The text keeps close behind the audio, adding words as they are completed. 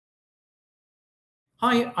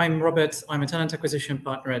Hi, I'm Robert. I'm a talent acquisition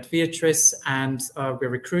partner at Viatris, and we're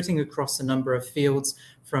recruiting across a number of fields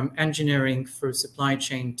from engineering through supply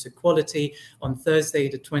chain to quality on Thursday,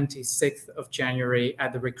 the 26th of January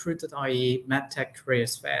at the Recruit.ie medtech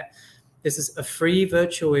careers fair. This is a free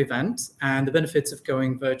virtual event, and the benefits of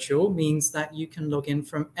going virtual means that you can log in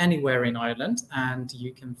from anywhere in Ireland and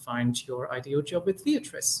you can find your ideal job with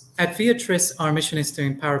Viatris. At Viatris, our mission is to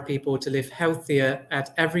empower people to live healthier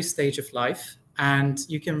at every stage of life. And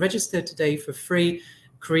you can register today for free,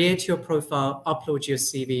 create your profile, upload your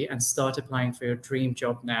CV, and start applying for your dream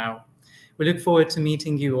job now. We look forward to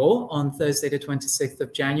meeting you all on Thursday, the 26th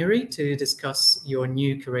of January to discuss your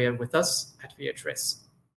new career with us at Viatris.